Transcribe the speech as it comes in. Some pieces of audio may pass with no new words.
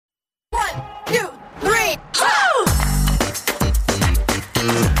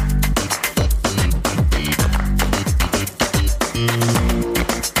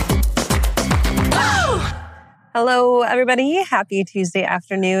everybody. Happy Tuesday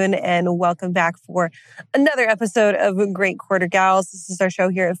afternoon and welcome back for another episode of Great Quarter Gals. This is our show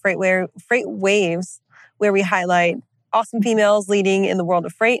here at Freight Waves, where we highlight awesome females leading in the world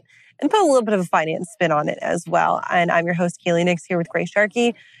of freight and put a little bit of a finance spin on it as well. And I'm your host, Kaylee Nix, here with Grace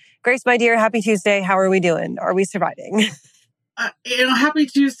Sharkey. Grace, my dear, happy Tuesday. How are we doing? Are we surviving? Happy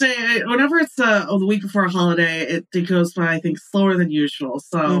Tuesday. Whenever it's the week before a holiday, it goes by, I think, slower than usual.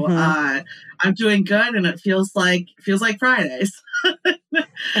 So I'm doing good, and it feels like Fridays. And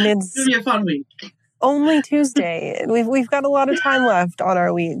it's gonna be a fun week. Only Tuesday. We've got a lot of time left on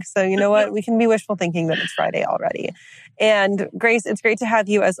our week, so you know what? We can be wishful thinking that it's Friday already. And Grace, it's great to have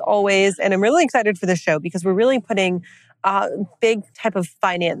you as always, and I'm really excited for this show because we're really putting a big type of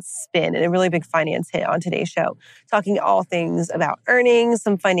finance spin and a really big finance hit on today's show. Talking all things about earnings,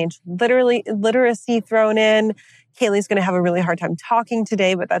 some financial literacy thrown in. Kaylee's going to have a really hard time talking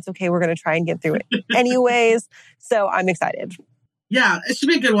today, but that's okay. We're going to try and get through it anyways. So I'm excited. Yeah, it should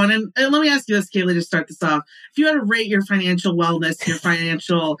be a good one. And let me ask you this, Kaylee, to start this off. If you had to rate your financial wellness, your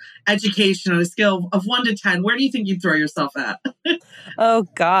financial education on a scale of 1 to 10, where do you think you'd throw yourself at? Oh,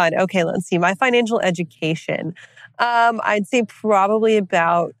 God. Okay, let's see. My financial education. I'd say probably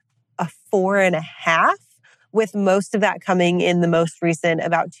about a 4.5, with most of that coming in the most recent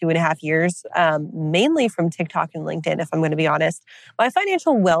about 2.5 years, mainly from TikTok and LinkedIn, if I'm going to be honest. My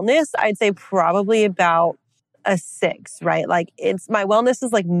financial wellness, I'd say probably about a 6, right? Like my wellness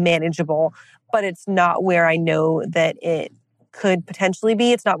is like manageable, but it's not where I know that it could potentially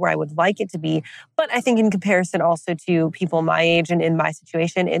be. It's not where I would like it to be. But I think in comparison also to people my age and in my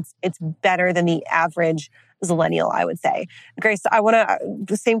situation, it's better than the average Zillennial, I would say. Grace, I want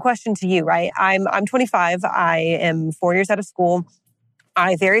the same question to you, right? I'm 25. I am 4 years out of school.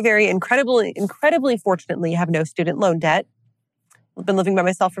 I very, very incredibly fortunately have no student loan debt. I've been living by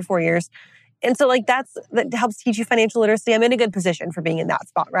myself for 4 years. And so that helps teach you financial literacy. I'm in a good position for being in that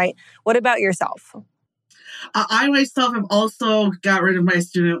spot, right? What about yourself? I myself have also got rid of my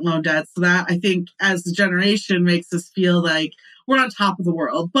student loan debt. So that I think as the generation makes us feel like we're on top of the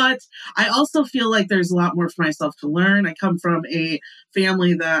world. But I also feel like there's a lot more for myself to learn. I come from a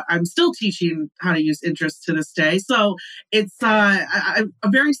family that I'm still teaching how to use interest to this day. So it's I'm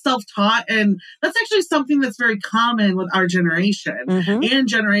very self-taught. And that's actually something that's very common with our generation and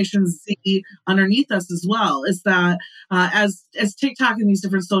Generation Z underneath us as well, is that as TikTok and these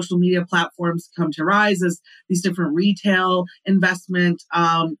different social media platforms come to rise, as these different retail investment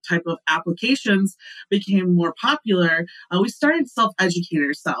type of applications became more popular, we started self-educate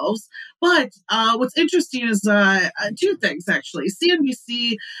ourselves. But what's interesting is 2 things, actually.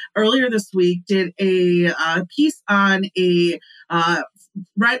 CNBC earlier this week did a piece on a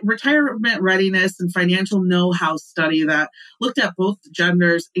retirement readiness and financial know-how study that looked at both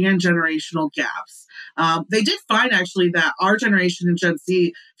genders and generational gaps. They did find, actually, that our generation and Gen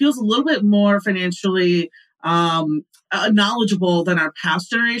Z feels a little bit more financially knowledgeable than our past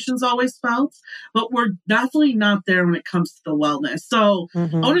generations always felt, but we're definitely not there when it comes to the wellness. So I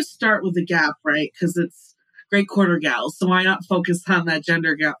want to start with the gap, right? Because it's Great Quarter Gals, so why not focus on that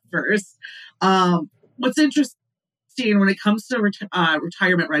gender gap first? What's interesting when it comes to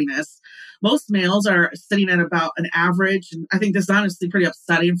retirement readiness, most males are sitting at about an average, and I think this is honestly pretty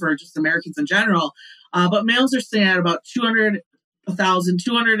upsetting for just Americans in general, but males are sitting at about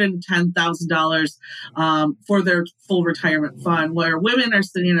 $210,000 for their full retirement fund, where women are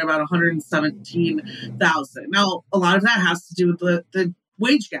sitting at about $117,000. Now, a lot of that has to do with the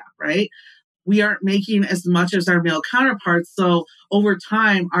wage gap, right? We aren't making as much as our male counterparts, so over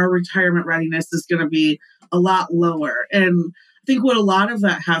time, our retirement readiness is going to be a lot lower. And I think what a lot of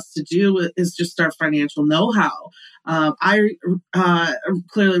that has to do with is just our financial know-how. I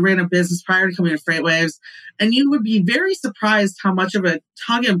clearly ran a business prior to coming to Freight Waves, and you would be very surprised how much of a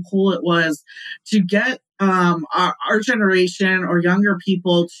tug and pull it was to get our generation or younger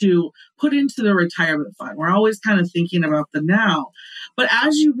people to put into the retirement fund. We're always kind of thinking about the now. But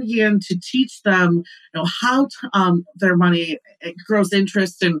as you begin to teach them, how their money grows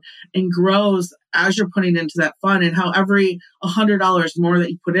interest and grows as you're putting into that fund, and how every $100 more that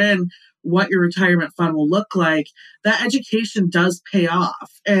you put in, what your retirement fund will look like, that education does pay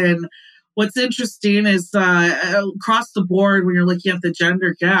off. And what's interesting is across the board, when you're looking at the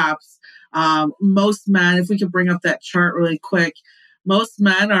gender gaps, most men, if we could bring up that chart really quick, most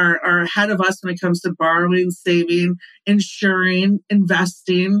men are ahead of us when it comes to borrowing, saving, insuring,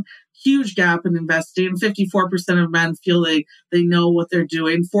 investing. Huge gap in investing. 54% of men feel they know what they're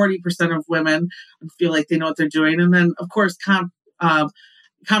doing. 40% of women feel like they know what they're doing. And then, of course,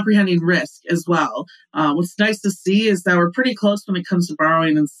 comprehending risk as well. What's nice to see is that we're pretty close when it comes to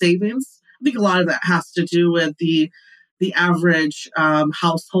borrowing and savings. I think a lot of that has to do with the the average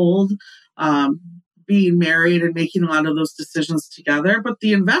household being married and making a lot of those decisions together. But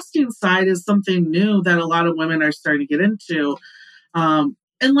the investing side is something new that a lot of women are starting to get into. And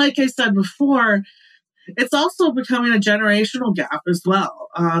like I said before, it's also becoming a generational gap as well.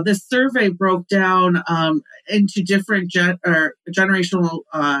 This survey broke down into different generational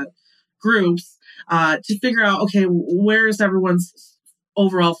groups to figure out, okay, where is everyone's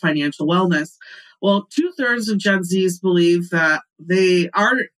overall financial wellness? Well, 2/3 of Gen Zs believe that they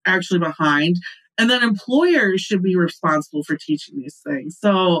are actually behind, and then employers should be responsible for teaching these things.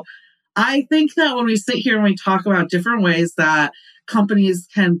 So I think that when we sit here and we talk about different ways that companies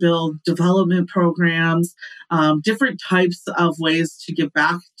can build development programs, different types of ways to give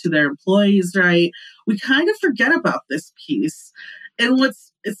back to their employees, right? We kind of forget about this piece. And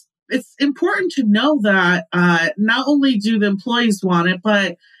it's important to know that not only do the employees want it,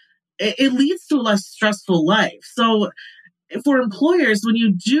 but it leads to a less stressful life. So for employers, when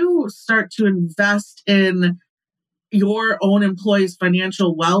you do start to invest in your own employees'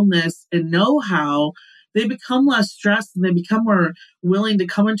 financial wellness and know-how, they become less stressed and they become more willing to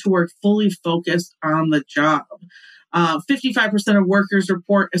come into work fully focused on the job. 55% of workers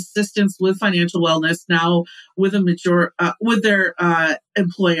report assistance with financial wellness now with with their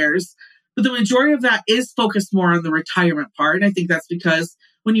employers, but the majority of that is focused more on the retirement part. And I think that's because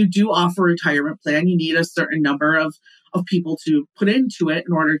when you do offer a retirement plan, you need a certain number of people to put into it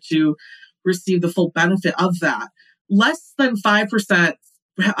in order to receive the full benefit of that. Less than 5%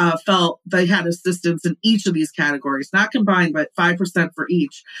 felt they had assistance in each of these categories, not combined, but 5% for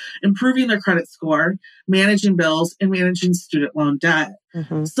each, improving their credit score, managing bills, and managing student loan debt.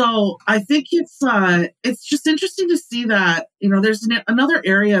 Mm-hmm. So I think it's just interesting to see that, there's another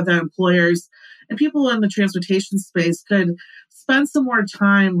area that employers and people in the transportation space could spend some more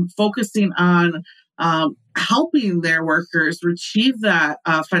time focusing on helping their workers achieve that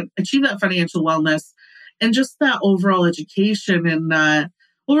financial wellness and just that overall education. And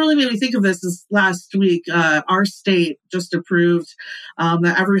what really made me think of this is last week, our state just approved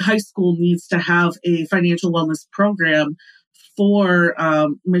that every high school needs to have a financial wellness program for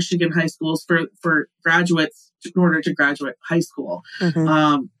Michigan high schools for graduates in order to graduate high school.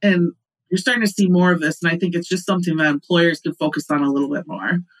 Mm-hmm. And you're starting to see more of this. And I think it's just something that employers could focus on a little bit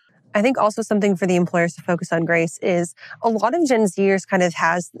more. I think also something for the employers to focus on, Grace, is a lot of Gen Zers kind of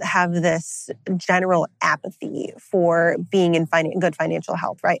have this general apathy for being in good financial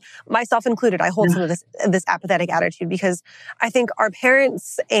health, right? Myself included, I hold some of this apathetic attitude because I think our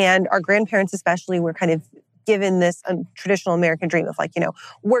parents and our grandparents especially were kind of given this traditional American dream of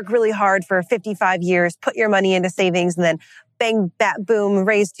work really hard for 55 years, put your money into savings, and then bang, bat, boom,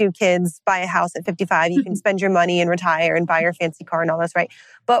 raise 2 kids, buy a house at 55. You can spend your money and retire and buy your fancy car and all this, right?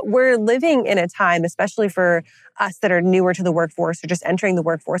 But we're living in a time, especially for us that are newer to the workforce or just entering the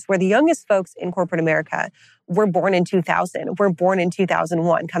workforce, where the youngest folks in corporate America were born in 2000. We're born in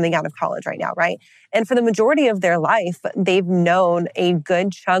 2001, coming out of college right now, right? And for the majority of their life, they've known a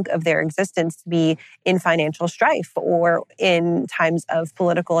good chunk of their existence to be in financial strife or in times of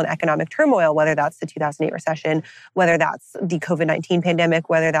political and economic turmoil, whether that's the 2008 recession, whether that's the COVID-19 pandemic,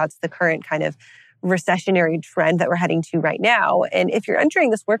 whether that's the current kind of recessionary trend that we're heading to right now. And if you're entering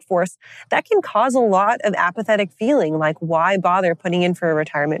this workforce, that can cause a lot of apathetic feeling, like why bother putting in for a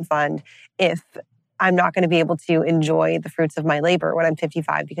retirement fund if I'm not going to be able to enjoy the fruits of my labor when I'm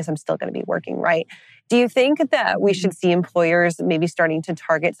 55 because I'm still going to be working, right? Do you think that we should see employers maybe starting to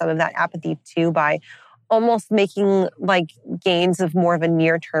target some of that apathy too by almost making gains of more of a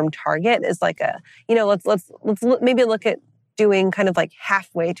near-term target as let's maybe look at doing kind of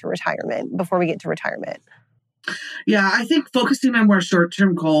halfway to retirement before we get to retirement? Yeah, I think focusing on more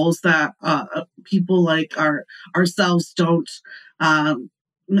short-term goals that people like ourselves don't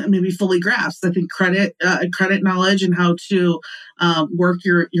maybe fully grasp. I think credit knowledge and how to work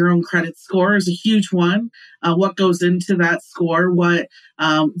your own credit score is a huge one. What goes into that score, what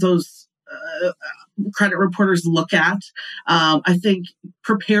those credit reporters look at. I think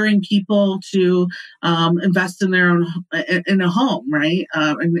preparing people to invest in their own in a home, right,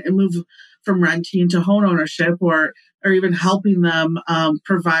 and move from renting to home ownership, or even helping them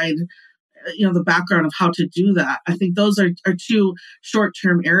provide the background of how to do that. I think those are 2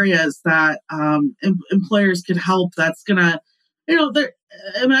 short-term areas that employers could help. That's gonna,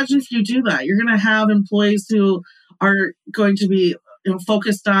 imagine if you do that, you're gonna have employees who are going to be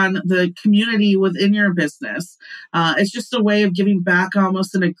focused on the community within your business. It's just a way of giving back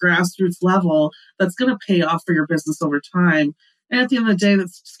almost in a grassroots level that's going to pay off for your business over time. And at the end of the day,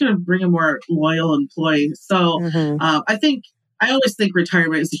 that's just going to bring a more loyal employee. So I think I always think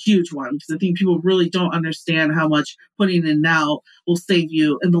retirement is a huge one because I think people really don't understand how much putting in now will save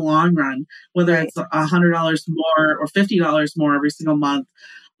you in the long run, whether Right. it's $100 more or $50 more every single month.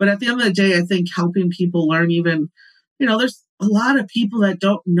 But at the end of the day, I think helping people learn even, there's a lot of people that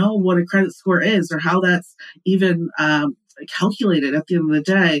don't know what a credit score is or how that's even calculated at the end of the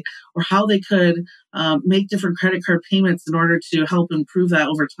day, or how they could make different credit card payments in order to help improve that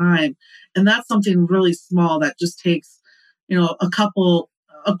over time. And that's something really small that just takes, a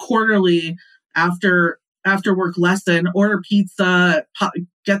quarterly after work lesson, order pizza,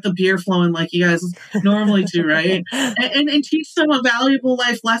 get the beer flowing like you guys normally do, right? And teach them a valuable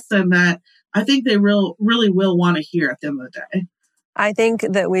life lesson that I think they really will want to hear at the end of the day. I think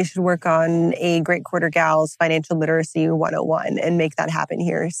that we should work on a Great Quarter Gals Financial Literacy 101 and make that happen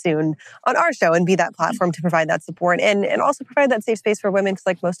here soon on our show and be that platform to provide that support and also provide that safe space for women. Because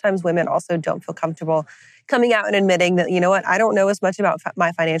like most times women also don't feel comfortable coming out and admitting that, you know what, I don't know as much about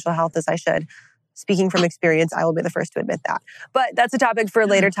my financial health as I should. Speaking from experience, I will be the first to admit that. But that's a topic for a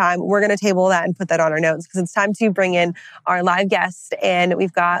later time. We're going to table that and put that on our notes because it's time to bring in our live guest. And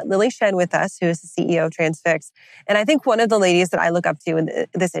we've got Lily Shen with us, who is the CEO of Transfix. And I think one of the ladies that I look up to in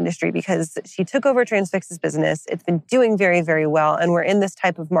this industry because she took over Transfix's business. It's been doing very, very well. And we're in this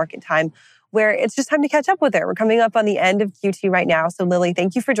type of market time where it's just time to catch up with it. We're coming up on the end of Q2 right now. So Lily,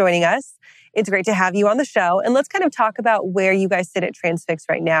 thank you for joining us. It's great to have you on the show. And let's kind of talk about where you guys sit at Transfix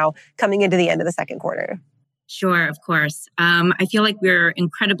right now, coming into the end of the second quarter. Sure, of course. I feel like we're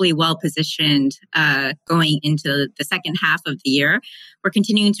incredibly well positioned going into the second half of the year. We're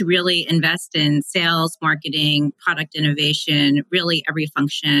continuing to really invest in sales, marketing, product innovation, really every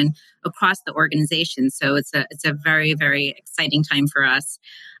function across the organization. So it's a very, very exciting time for us.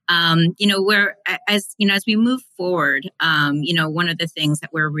 As we move forward, one of the things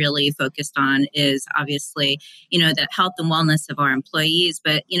that we're really focused on is obviously, the health and wellness of our employees.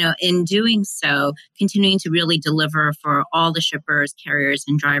 But, in doing so, continuing to really deliver for all the shippers, carriers,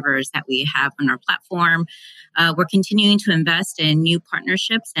 and drivers that we have on our platform. We're continuing to invest in new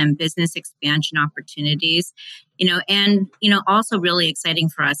partnerships and business expansion opportunities. Also really exciting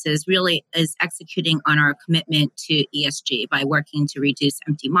for us is executing on our commitment to ESG by working to reduce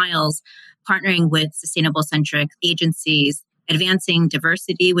empty miles, partnering with sustainable centric agencies, advancing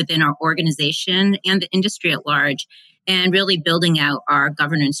diversity within our organization and the industry at large, and really building out our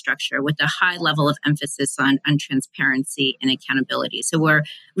governance structure with a high level of emphasis on transparency and accountability. So we're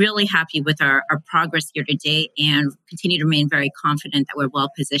really happy with our progress year to date and continue to remain very confident that we're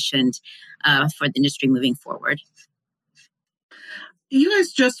well positioned for the industry moving forward. You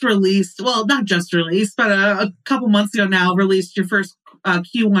guys just released, well, not just released, but a couple months ago now, released your first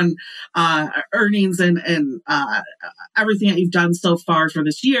Q1 earnings and everything that you've done so far for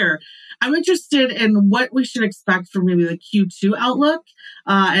this year. I'm interested in what we should expect from maybe the Q2 outlook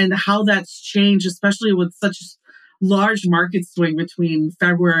and how that's changed, especially with such large market swing between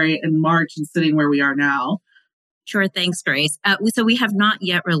February and March and sitting where we are now. Sure. Thanks, Grace. So we have not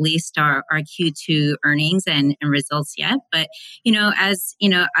yet released our Q2 earnings and results yet. But, as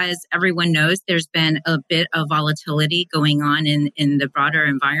everyone knows, there's been a bit of volatility going on in the broader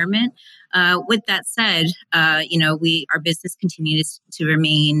environment. With that said, our business continues to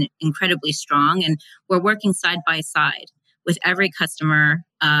remain incredibly strong, and we're working side by side with every customer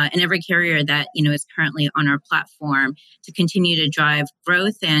and every carrier that is currently on our platform to continue to drive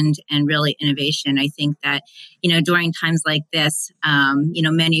growth and really innovation. I think that during times like this,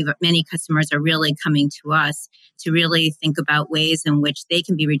 many customers are really coming to us to really think about ways in which they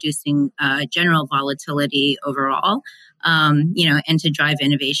can be reducing general volatility overall, and to drive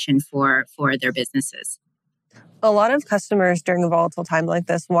innovation for their businesses. A lot of customers during a volatile time like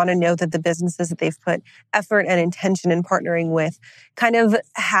this want to know that the businesses that they've put effort and intention in partnering with kind of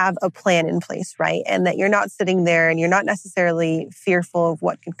have a plan in place, right? And that you're not sitting there and you're not necessarily fearful of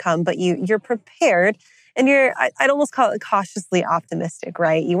what could come, but you're prepared and I'd almost call it cautiously optimistic,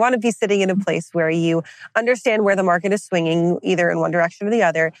 right? You want to be sitting in a place where you understand where the market is swinging either in one direction or the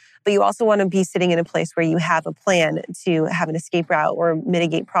other, but you also want to be sitting in a place where you have a plan to have an escape route or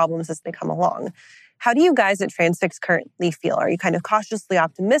mitigate problems as they come along. How do you guys at Transfix currently feel? Are you kind of cautiously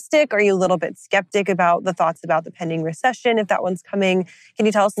optimistic? Are you a little bit skeptic about the thoughts about the pending recession, if that one's coming? Can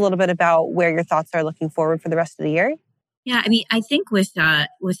you tell us a little bit about where your thoughts are looking forward for the rest of the year? Yeah, I think with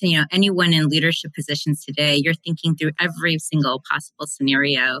anyone in leadership positions today, you're thinking through every single possible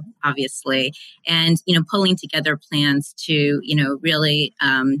scenario, obviously, and pulling together plans to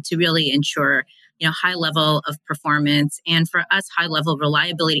really ensure high level of performance, and for us, high level of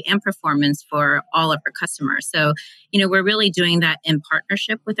reliability and performance for all of our customers. So, we're really doing that in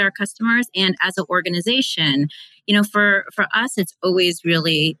partnership with our customers. And as an organization, for us, it's always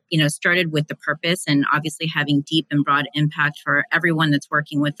really, started with the purpose and obviously having deep and broad impact for everyone that's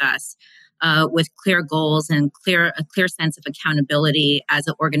working with us. With clear goals and a clear sense of accountability as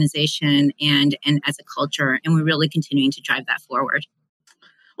an organization and as a culture. And we're really continuing to drive that forward.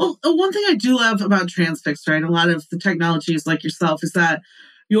 Well, one thing I do love about Transfix, right, a lot of the technologies like yourself, is that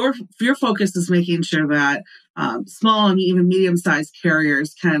your focus is making sure that small and even medium-sized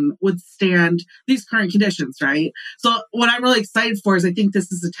carriers can withstand these current conditions, right? So what I'm really excited for is I think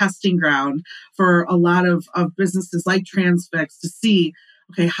this is a testing ground for a lot of businesses like Transfix to see,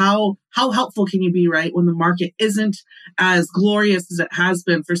 okay, how helpful can you be, right, when the market isn't as glorious as it has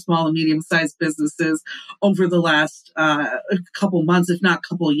been for small and medium-sized businesses over the last couple months, if not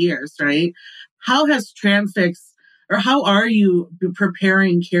couple years, right? How has Transfix, or how are you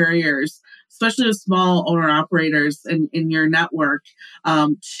preparing carriers, especially the small owner-operators in your network,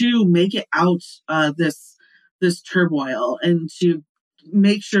 to make it out this turmoil and to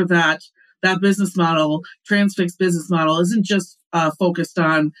make sure that business model, Transfix business model, isn't just focused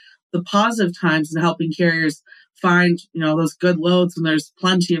on the positive times and helping carriers find, those good loads when there's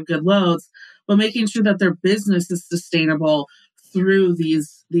plenty of good loads, but making sure that their business is sustainable through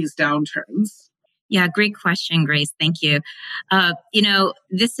these downturns? Yeah, great question, Grace. Thank you.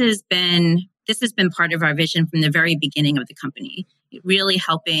 This has been part of our vision from the very beginning of the company, really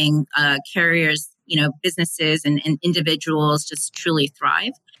helping carriers, businesses and individuals just truly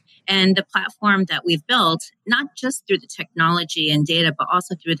thrive. And the platform that we've built, not just through the technology and data, but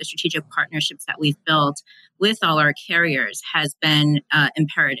also through the strategic partnerships that we've built with all our carriers, has been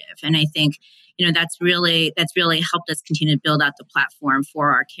imperative. And I think, that's really helped us continue to build out the platform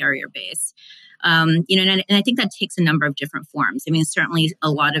for our carrier base. And I think that takes a number of different forms. I mean, certainly a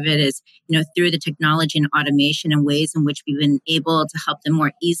lot of it is, through the technology and automation and ways in which we've been able to help them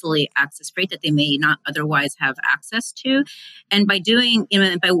more easily access freight that they may not otherwise have access to. And by doing,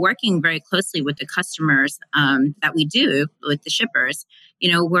 by working very closely with the customers that we do with the shippers,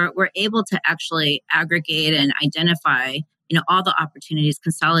 we're able to actually aggregate and identify all the opportunities,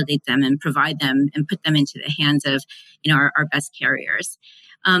 consolidate them and provide them and put them into the hands of, our best carriers.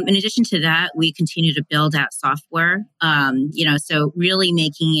 In addition to that, we continue to build out software, so really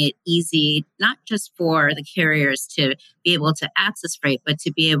making it easy, not just for the carriers to be able to access freight, but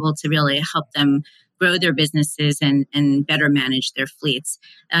to be able to really help them grow their businesses and better manage their fleets.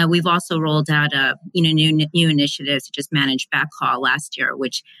 We've also rolled out new initiatives to just manage backhaul last year,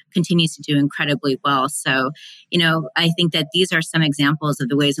 which continues to do incredibly well. So, I think that these are some examples of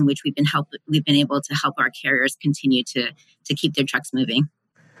the ways in which we've been able to help our carriers continue to keep their trucks moving.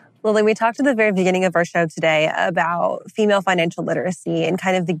 Lily, we talked at the very beginning of our show today about female financial literacy and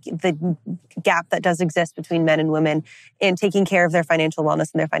kind of the gap that does exist between men and women in taking care of their financial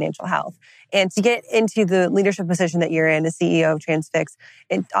wellness and their financial health. And to get into the leadership position that you're in as CEO of Transfix,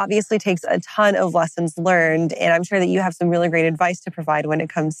 it obviously takes a ton of lessons learned. And I'm sure that you have some really great advice to provide when it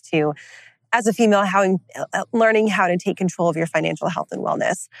comes to, as a female, learning how to take control of your financial health and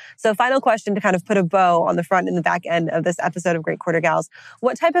wellness. So final question to kind of put a bow on the front and the back end of this episode of Great Quarter Gals.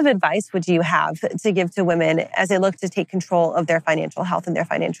 What type of advice would you have to give to women as they look to take control of their financial health and their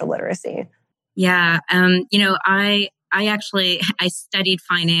financial literacy? Yeah, I studied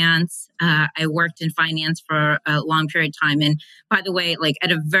finance. I worked in finance for a long period of time. And by the way, like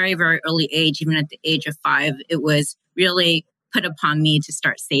at a very, very early age, even at the age of 5, it was really put upon me to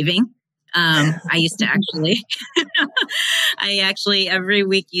start saving. I used to actually every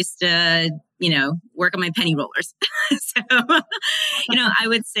week used to, work on my penny rollers. So, I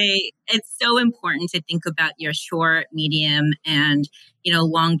would say it's so important to think about your short, medium, and,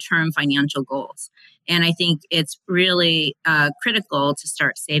 long-term financial goals. And I think it's really critical to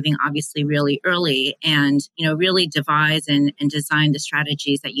start saving, obviously, really early and, really devise and design the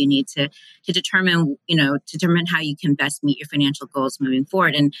strategies that you need to determine how you can best meet your financial goals moving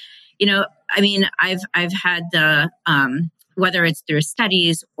forward. And, I've had whether it's through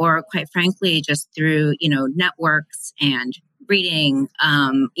studies or quite frankly, just through, networks and reading,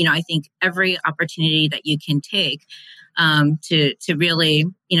 I think every opportunity that you can take to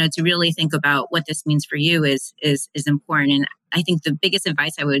really think about what this means for you is important. And I think the biggest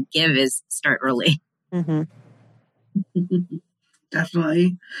advice I would give is start early. Mm-hmm.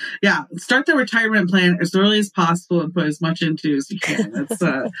 Definitely. Yeah. Start the retirement plan as early as possible and put as much into as you can. That's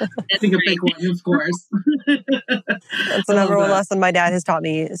I think a big one, of course. That's the number one lesson my dad has taught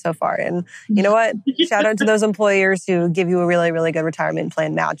me so far. And you know what? Shout out to those employers who give you a really, really good retirement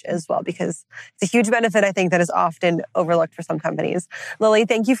plan match as well, because it's a huge benefit, I think, that is often overlooked for some companies. Lily,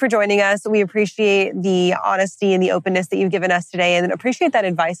 thank you for joining us. We appreciate the honesty and the openness that you've given us today, and appreciate that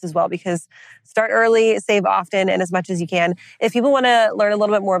advice as well, because start early, save often, and as much as you can. If people want to learn a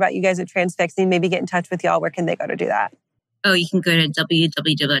little bit more about you guys at Transfix and maybe get in touch with y'all, where can they go to do that? Oh, you can go to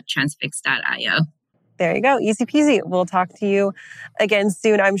www.transfix.io. There you go. Easy peasy. We'll talk to you again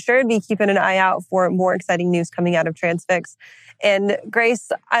soon, I'm sure, and be keeping an eye out for more exciting news coming out of Transfix. And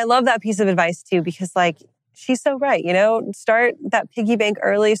Grace, I love that piece of advice too, because she's so right. Start that piggy bank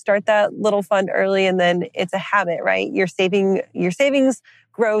early, start that little fund early, and then it's a habit, right? Your savings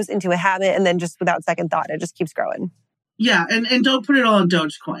grows into a habit, and then just without second thought, it just keeps growing. Yeah. And don't put it all in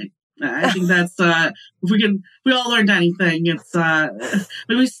Dogecoin. I think that's if we all learned anything, it's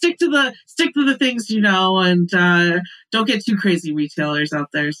we stick to the things and don't get too crazy retailers out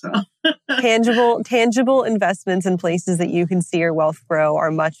there. So tangible investments in places that you can see your wealth grow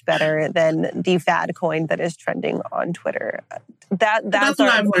are much better than the fad coin that is trending on Twitter. That's what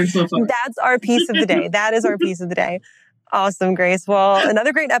I've learned so far. That's our piece of the day. That is our piece of the day. Awesome, Grace. Well,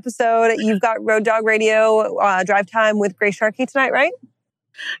 another great episode. You've got Road Dog Radio Drive Time with Grace Sharkey tonight, right?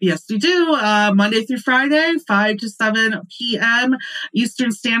 Yes, we do. Monday through Friday, 5 to 7 p.m.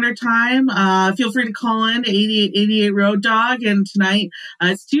 Eastern Standard Time. Feel free to call in 8888 Road Dog. And tonight,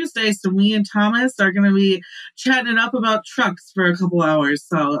 it's Tuesday, so me and Thomas are going to be chatting up about trucks for a couple hours.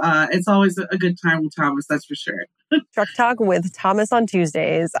 So it's always a good time with Thomas, that's for sure. Truck Talk with Thomas on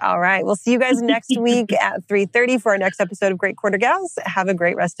Tuesdays. All right. We'll see you guys next week at 3:30 for our next episode of Great Quarter Gals. Have a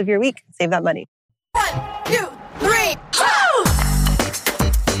great rest of your week. Save that money. 1, 2,